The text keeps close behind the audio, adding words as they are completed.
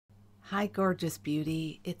Hi, gorgeous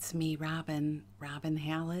beauty. It's me, Robin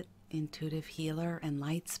Hallett, intuitive healer and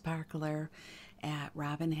light sparkler at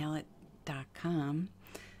robinhallett.com.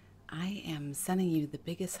 I am sending you the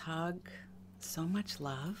biggest hug, so much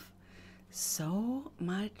love, so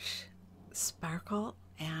much sparkle,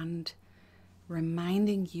 and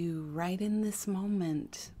reminding you right in this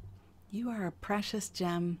moment, you are a precious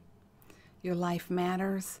gem. Your life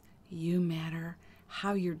matters, you matter,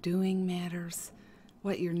 how you're doing matters.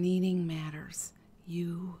 What you're needing matters.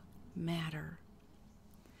 You matter.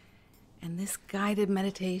 And this guided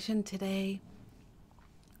meditation today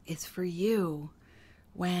is for you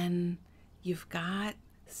when you've got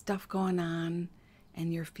stuff going on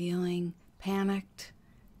and you're feeling panicked,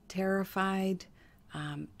 terrified,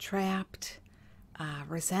 trapped,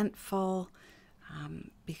 resentful,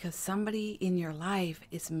 because somebody in your life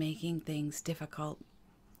is making things difficult.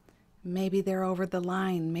 Maybe they're over the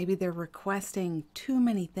line. Maybe they're requesting too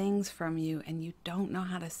many things from you and you don't know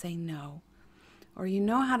how to say no. Or you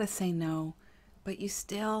know how to say no, but you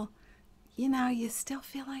still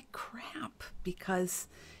feel like crap because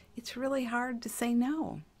it's really hard to say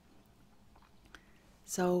no.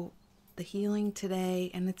 So the healing today,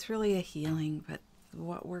 and it's really a healing, but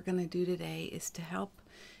what we're going to do today is to help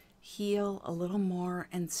heal a little more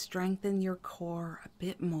and strengthen your core a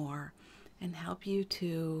bit more and help you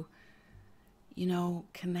to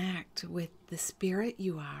connect with the spirit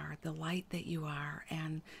you are, the light that you are,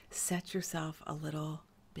 and set yourself a little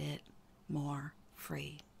bit more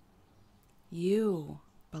free. You,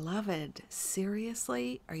 beloved,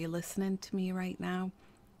 seriously, are you listening to me right now?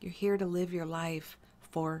 You're here to live your life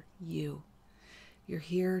for you. You're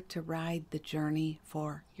here to ride the journey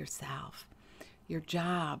for yourself. Your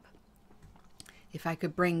job, if I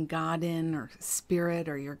could bring God in or spirit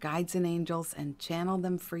or your guides and angels and channel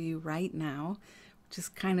them for you right now, which is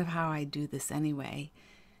kind of how I do this anyway,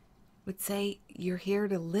 would say you're here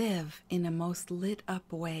to live in a most lit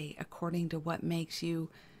up way according to what makes you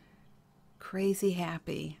crazy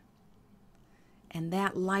happy. And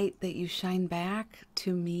that light that you shine back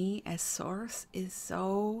to me as source is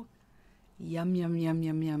so yum, yum, yum,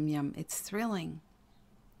 yum, yum, yum. It's thrilling.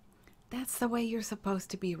 That's the way you're supposed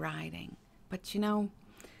to be riding. But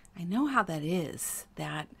I know how that is,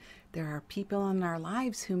 that there are people in our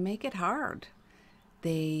lives who make it hard.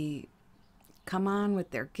 They come on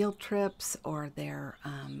with their guilt trips or their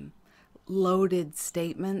loaded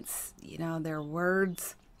statements. Their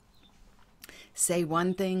words say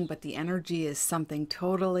one thing, but the energy is something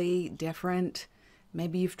totally different.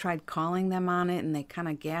 Maybe you've tried calling them on it and they kind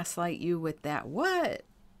of gaslight you with that, what?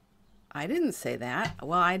 I didn't say that.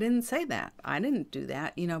 Well, I didn't say that. I didn't do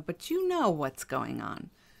that, but you know what's going on.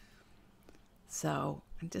 So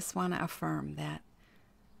I just want to affirm that,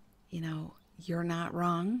 you're not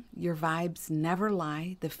wrong. Your vibes never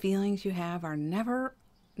lie. The feelings you have are never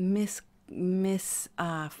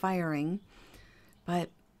firing. But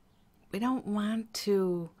we don't want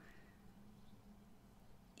to,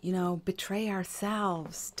 betray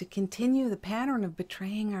ourselves, to continue the pattern of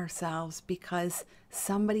betraying ourselves because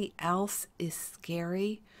somebody else is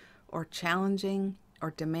scary or challenging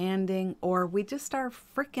or demanding, or we just are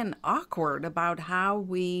freaking awkward about how do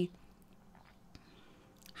we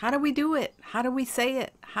do it? How do we say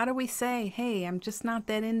it? How do we say, hey, I'm just not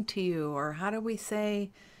that into you? Or how do we say,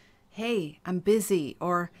 hey, I'm busy?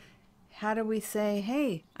 Or how do we say,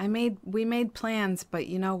 hey, we made plans, but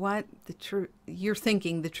you know what? You're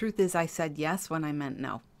thinking the truth is I said yes when I meant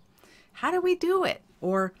no. How do we do it?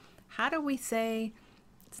 Or how do we say,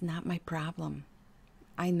 it's not my problem.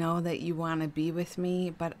 I know that you want to be with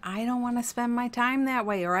me, but I don't want to spend my time that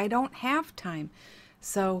way, or I don't have time.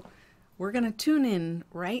 So we're going to tune in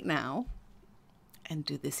right now and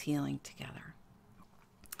do this healing together.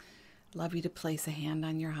 Love you to place a hand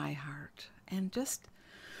on your high heart and just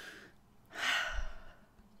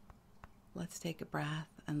let's take a breath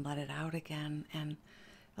and let it out again. And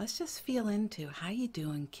let's just feel into, how you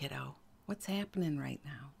doing, kiddo? What's happening right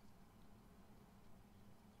now?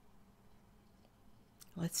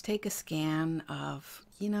 Let's take a scan of,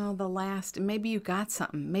 the last, maybe you got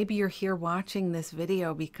something. Maybe you're here watching this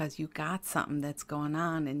video because you got something that's going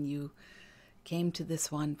on and you came to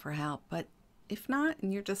this one for help. But if not,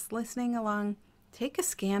 and you're just listening along, take a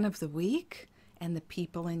scan of the week and the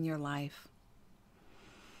people in your life.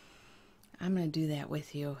 I'm going to do that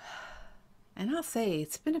with you. And I'll say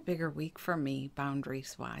it's been a bigger week for me,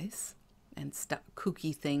 boundaries-wise and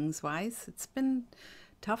kooky things-wise. It's been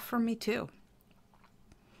tough for me too.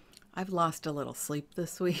 I've lost a little sleep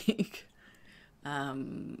this week. I've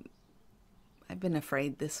been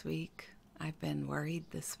afraid this week. I've been worried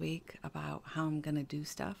this week about how I'm going to do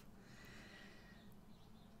stuff.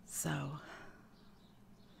 So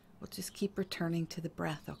we'll just keep returning to the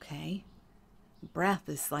breath, okay? Breath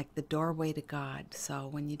is like the doorway to God. So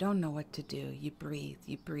when you don't know what to do, you breathe,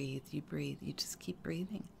 you breathe, you breathe. You just keep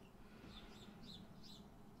breathing.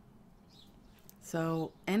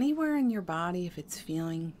 So anywhere in your body, if it's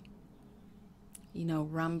feeling,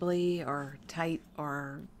 rumbly or tight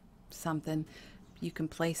or something, you can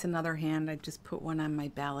place another hand. I just put one on my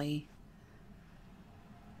belly.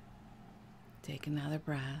 Take another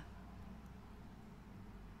breath.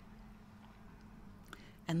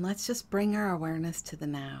 And let's just bring our awareness to the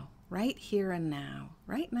now, right here and now.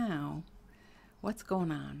 Right now, what's going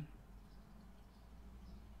on?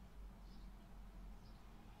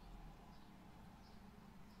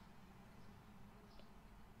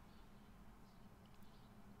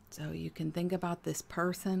 So you can think about this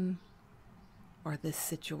person or this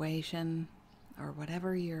situation or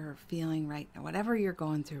whatever you're feeling right now, whatever you're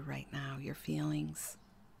going through right now, your feelings.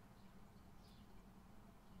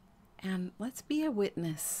 And let's be a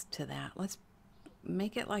witness to that. Let's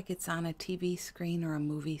make it like it's on a TV screen or a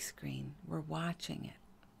movie screen. We're watching it.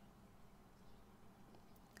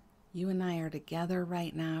 You and I are together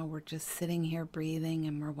right now. We're just sitting here breathing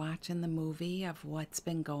and we're watching the movie of what's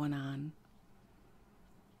been going on.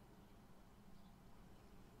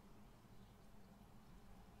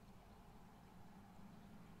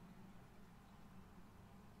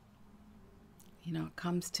 It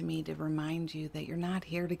comes to me to remind you that you're not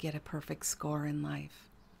here to get a perfect score in life.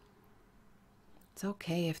 It's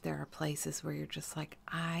okay if there are places where you're just like,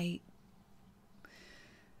 I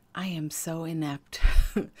am so inept.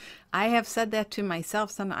 I have said that to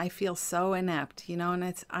myself. I feel so inept,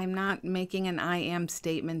 and I'm not making an I am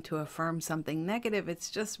statement to affirm something negative. It's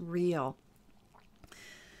just real.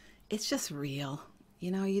 It's just real.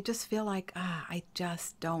 You just feel like, I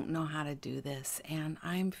just don't know how to do this. And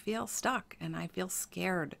I feel stuck and I feel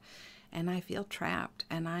scared and I feel trapped.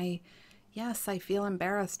 And yes, I feel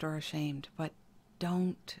embarrassed or ashamed, but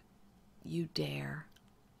don't you dare.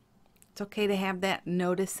 It's okay to have that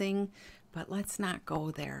noticing, but let's not go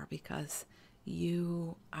there because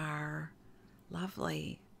you are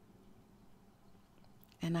lovely.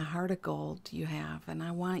 And a heart of gold you have. And I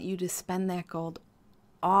want you to spend that gold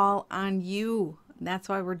all on you. That's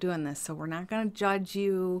why we're doing this. So we're not going to judge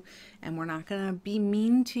you and we're not going to be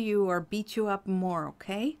mean to you or beat you up more,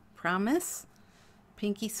 okay? Promise?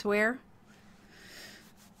 Pinky swear?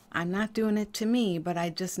 I'm not doing it to me, but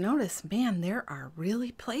I just noticed, man, there are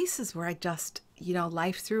really places where I just,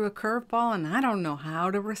 life threw a curveball and I don't know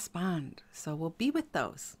how to respond. So we'll be with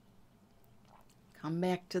those. Come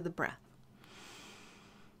back to the breath.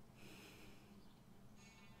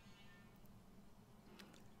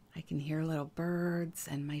 I can hear little birds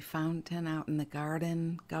and my fountain out in the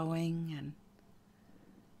garden going, and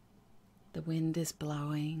the wind is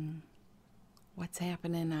blowing. What's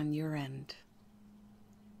happening on your end?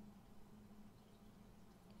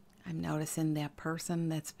 I'm noticing that person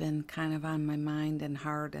that's been kind of on my mind and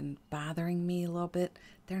heart and bothering me a little bit.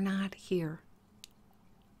 They're not here.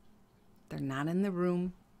 They're not in the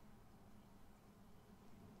room.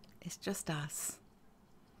 It's just us.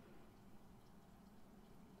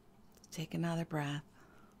 Take another breath.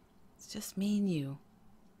 It's just me and you.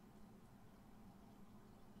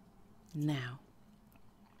 Now,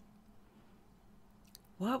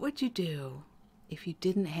 what would you do if you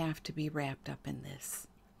didn't have to be wrapped up in this?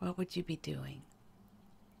 What would you be doing?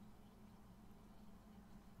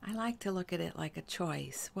 I like to look at it like a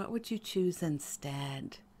choice. What would you choose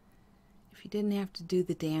instead? If you didn't have to do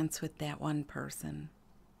the dance with that one person,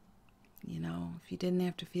 if you didn't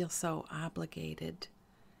have to feel so obligated,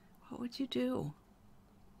 what would you do?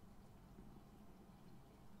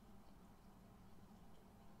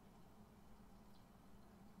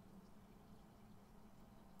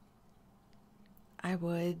 I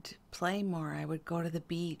would play more. I would go to the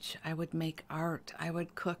beach. I would make art. I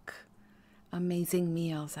would cook amazing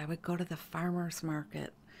meals. I would go to the farmer's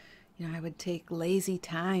market. I would take lazy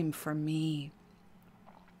time for me.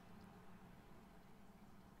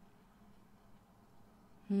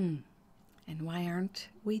 And why aren't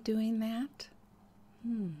we doing that?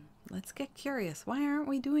 Let's get curious. Why aren't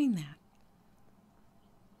we doing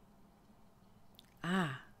that?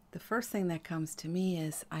 The first thing that comes to me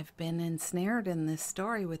is I've been ensnared in this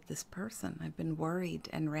story with this person. I've been worried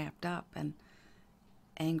and wrapped up, and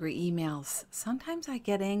angry emails. Sometimes I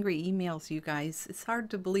get angry emails, you guys. It's hard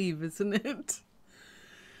to believe, isn't it?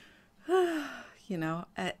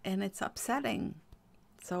 And it's upsetting.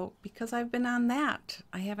 So because I've been on that,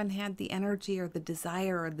 I haven't had the energy or the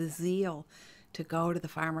desire or the zeal to go to the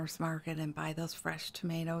farmer's market and buy those fresh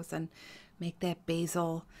tomatoes and make that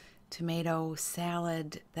basil tomato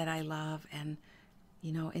salad that I love and,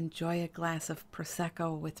 enjoy a glass of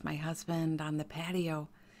Prosecco with my husband on the patio.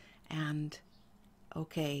 And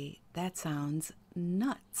okay, that sounds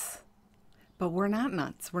nuts. But we're not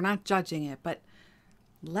nuts. We're not judging it. But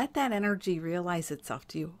let that energy realize itself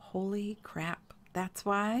to you. Holy crap, that's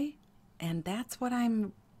why? And that's what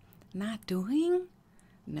I'm not doing?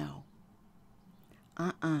 No.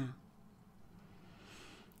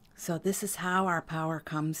 So this is how our power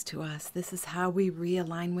comes to us. This is how we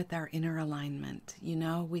realign with our inner alignment.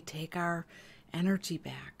 We take our energy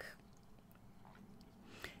back.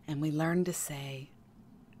 And we learn to say,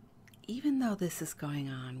 even though this is going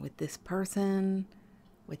on with this person,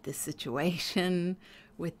 with this situation,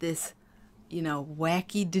 with this,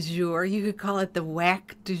 wacky du jour, you could call it the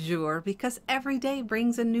whack du jour, because every day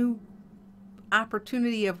brings a new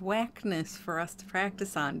opportunity of whackness for us to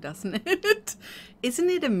practice on, doesn't it? Isn't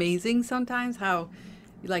it amazing sometimes how,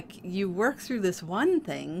 you work through this one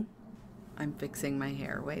thing? I'm fixing my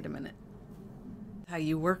hair. Wait a minute. How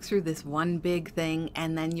you work through this one big thing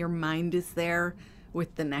and then your mind is there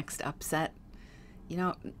with the next upset.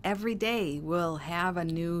 Every day we'll have a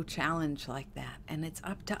new challenge like that. And it's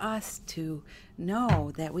up to us to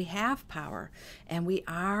know that we have power and we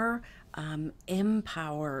are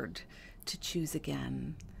empowered to choose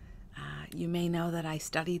again. You may know that I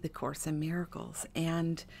study the Course in Miracles,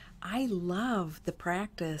 and I love the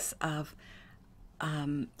practice of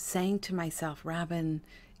saying to myself, Robin,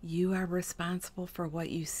 you are responsible for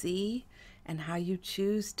what you see and how you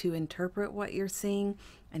choose to interpret what you're seeing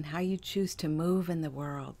and how you choose to move in the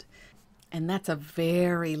world. And that's a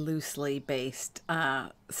very loosely based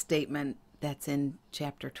statement that's in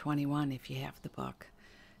chapter 21 if you have the book.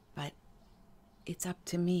 But it's up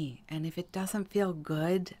to me. And if it doesn't feel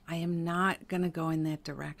good, I am not going to go in that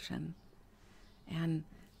direction. And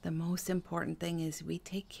the most important thing is we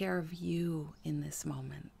take care of you in this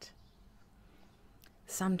moment.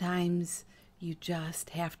 Sometimes you just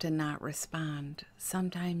have to not respond.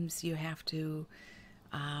 Sometimes you have to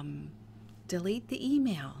delete the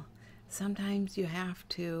email. Sometimes you have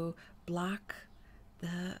to block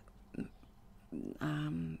the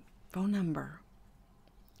phone number.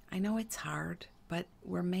 I know it's hard, but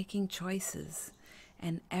we're making choices.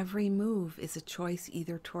 And every move is a choice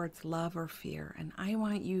either towards love or fear. And I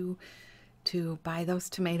want you to buy those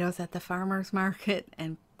tomatoes at the farmer's market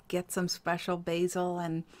and get some special basil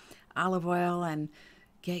and olive oil and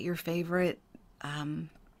get your favorite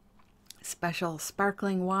special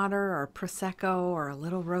sparkling water or Prosecco or a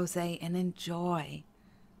little rosé and enjoy.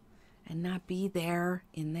 And not be there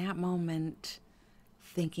in that moment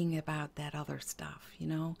thinking about that other stuff,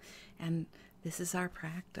 And this is our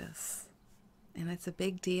practice. And it's a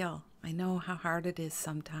big deal. I know how hard it is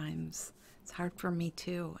sometimes. It's hard for me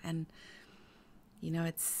too. And,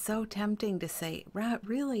 it's so tempting to say,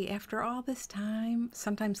 really, after all this time,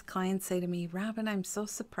 sometimes clients say to me, Robin, I'm so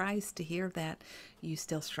surprised to hear that you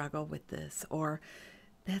still struggle with this. Or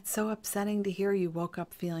that's so upsetting to hear you woke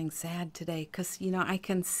up feeling sad today. Because, I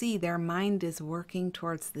can see their mind is working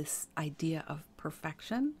towards this idea of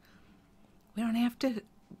perfection. We don't have to.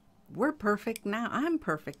 We're perfect now. I'm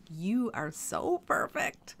perfect. You are so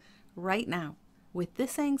perfect right now. With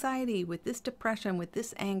this anxiety, with this depression, with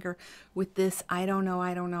this anger, with this I don't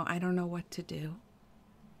know what to do.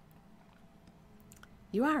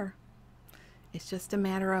 You are. It's just a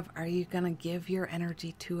matter of, are you going to give your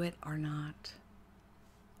energy to it or not?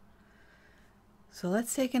 So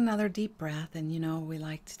let's take another deep breath. And we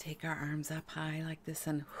like to take our arms up high like this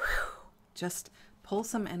and just pull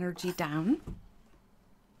some energy down.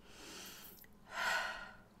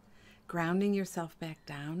 Grounding yourself back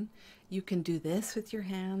down. You can do this with your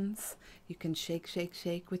hands. You can shake, shake,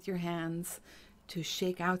 shake with your hands to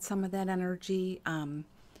shake out some of that energy.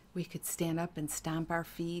 We could stand up and stomp our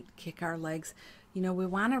feet, kick our legs. We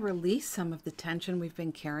want to release some of the tension we've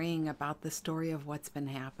been carrying about the story of what's been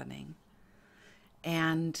happening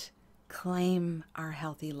and claim our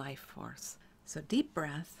healthy life force. So deep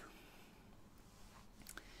breath.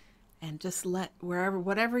 And just let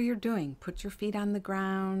whatever you're doing, put your feet on the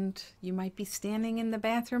ground. You might be standing in the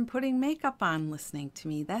bathroom putting makeup on listening to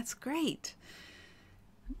me. That's great.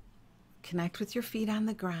 Connect with your feet on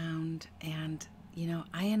the ground. And,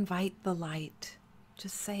 I invite the light.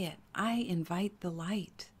 Just say it. I invite the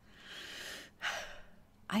light.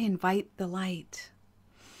 I invite the light.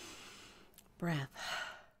 Breath.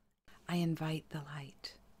 I invite the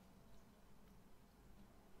light.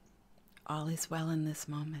 All is well in this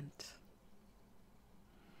moment.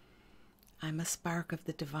 I'm a spark of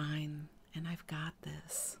the divine, and I've got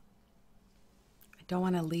this. I don't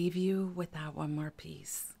want to leave you without one more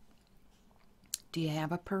piece. Do you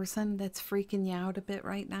have a person that's freaking you out a bit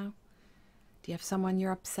right now? Do you have someone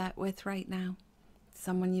you're upset with right now?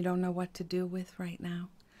 Someone you don't know what to do with right now?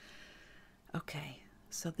 Okay,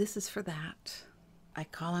 so this is for that. I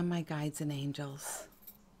call on my guides and angels,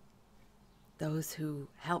 those who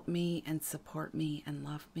help me and support me and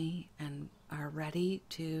love me and are ready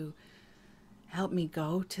to help me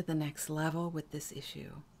go to the next level with this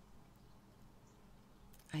issue.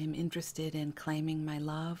 I am interested in claiming my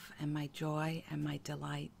love and my joy and my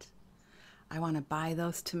delight. I want to buy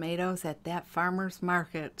those tomatoes at that farmer's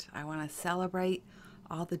market. I want to celebrate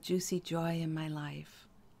all the juicy joy in my life.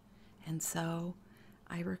 And so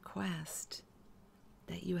I request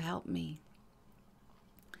that you help me.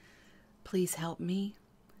 Please help me.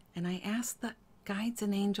 And I ask the guides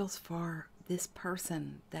and angels for this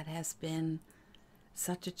person that has been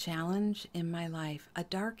such a challenge in my life, a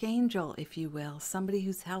dark angel, if you will, somebody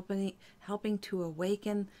who's helping to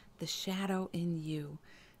awaken the shadow in you,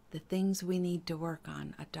 the things we need to work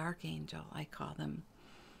on. A dark angel, I call them,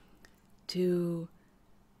 to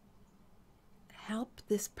help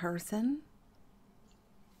this person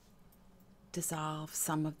dissolve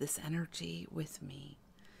some of this energy with me.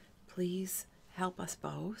 Please help us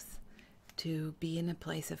both to be in a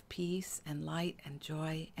place of peace and light and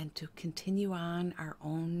joy, and to continue on our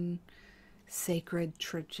own sacred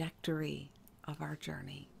trajectory of our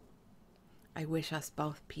journey. I wish us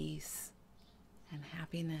both peace and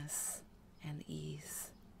happiness and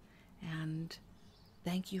ease. And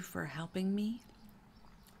thank you for helping me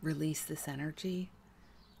release this energy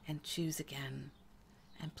and choose again.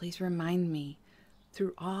 And please remind me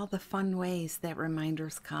through all the fun ways that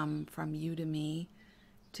reminders come from you to me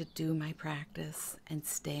to do my practice and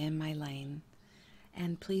stay in my lane.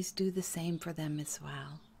 And please do the same for them as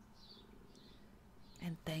well.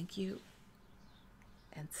 And thank you.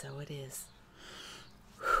 And so it is.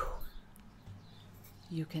 Whew.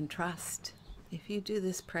 You can trust. If you do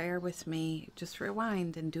this prayer with me, just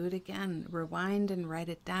rewind and do it again. Rewind and write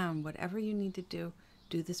it down. Whatever you need to do,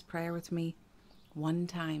 do this prayer with me one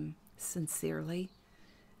time, sincerely.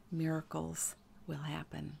 Miracles will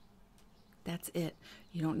happen. That's it.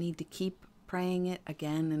 You don't need to keep praying it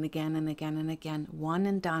again and again and again and again. One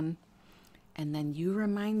and done. And then you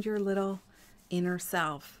remind your little inner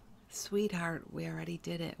self, sweetheart, we already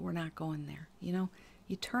did it. We're not going there. You know,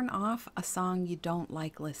 you turn off a song you don't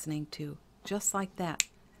like listening to. Just like that.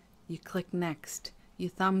 You click next. You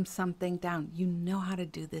thumb something down. You know how to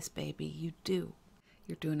do this, baby. You do.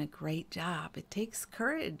 You're doing a great job. It takes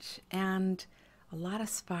courage and a lot of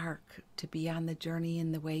spark to be on the journey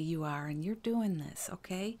in the way you are, and you're doing this,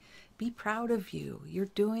 okay? Be proud of you. You're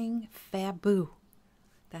doing faboo.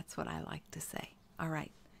 That's what I like to say. All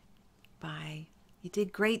right. Bye. You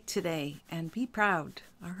did great today, and be proud,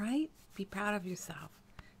 all right? Be proud of yourself.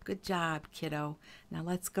 Good job, kiddo. Now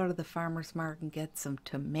let's go to the farmer's market and get some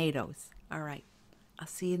tomatoes. All right. I'll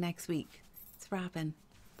see you next week. It's Robin.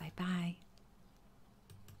 Bye-bye.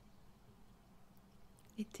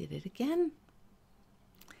 It did it again.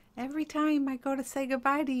 Every time I go to say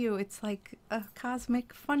goodbye to you, it's like a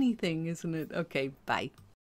cosmic funny thing, isn't it? Okay, bye.